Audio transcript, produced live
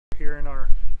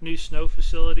new snow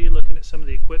facility, looking at some of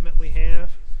the equipment we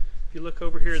have. If you look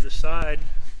over here to the side,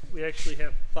 we actually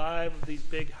have 5 of these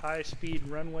big high-speed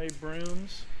runway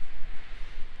brooms.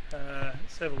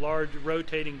 These have a large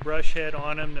rotating brush head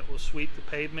on them that will sweep the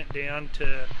pavement down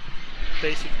to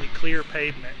basically clear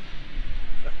pavement.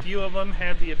 A few of them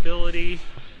have the ability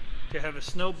to have a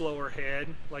snowblower head,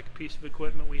 like a piece of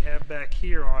equipment we have back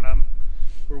here on them,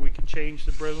 where we can change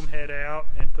the broom head out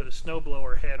and put a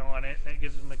snowblower head on it. That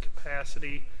gives them a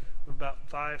capacity of about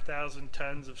 5,000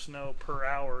 tons of snow per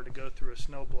hour to go through a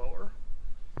snowblower.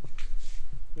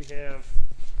 We have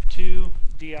 2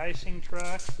 de-icing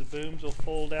trucks. The booms will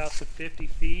fold out to 50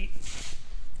 feet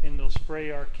and they'll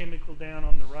spray our chemical down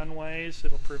on the runways.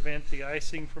 It'll prevent the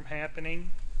icing from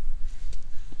happening.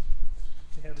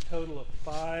 We have a total of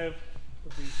 5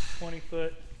 of these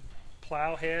 20-foot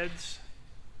plow heads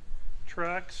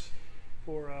trucks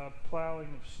for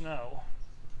plowing of snow.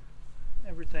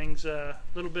 Everything's a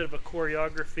little bit of a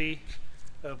choreography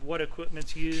of what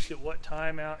equipment's used at what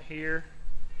time out here.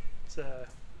 It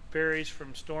varies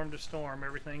from storm to storm.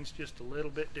 Everything's just a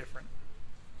little bit different.